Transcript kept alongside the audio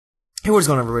Hey, what's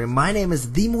going on, everybody? My name is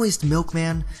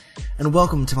TheMoistMilkMan, and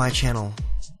welcome to my channel.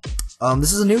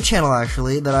 This is a new channel,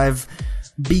 actually, that I've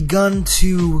begun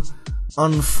to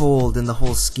unfold in the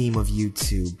whole scheme of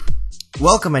YouTube.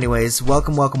 Welcome, anyways.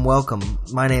 Welcome.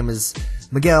 My name is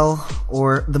Miguel,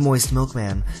 or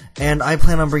TheMoistMilkMan, and I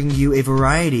plan on bringing you a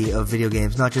variety of video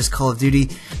games, not just Call of Duty,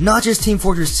 not just Team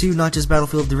Fortress 2, not just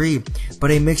Battlefield 3,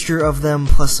 but a mixture of them,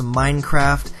 plus some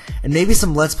Minecraft, and maybe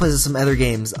some Let's Plays of some other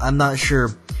games. I'm not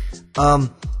sure.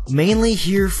 Mainly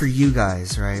here for you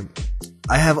guys, right?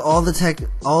 I have all the tech,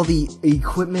 all the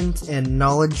equipment and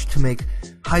knowledge to make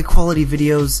high quality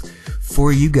videos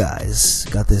for you guys.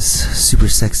 Got this super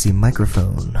sexy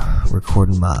microphone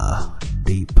recording my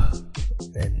deep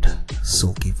and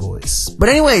sulky voice. But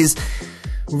anyways,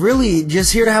 really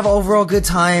just here to have an overall good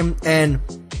time and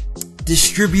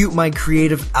distribute my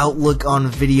creative outlook on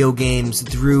video games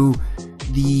through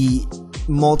the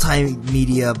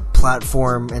multimedia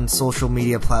platform and social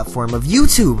media platform of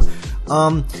YouTube.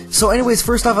 So anyways,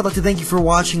 first off, I'd like to thank you for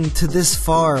watching to this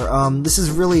far. This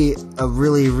is really a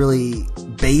really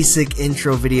basic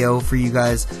intro video for you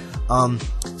guys.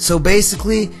 So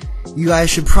basically, you guys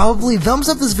should probably thumbs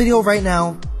up this video right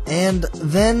now, and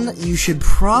then you should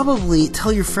probably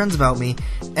tell your friends about me,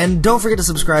 and don't forget to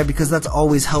subscribe because that's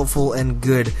always helpful and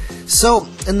good. So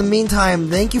in the meantime,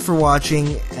 thank you for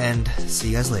watching, and see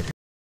you guys later.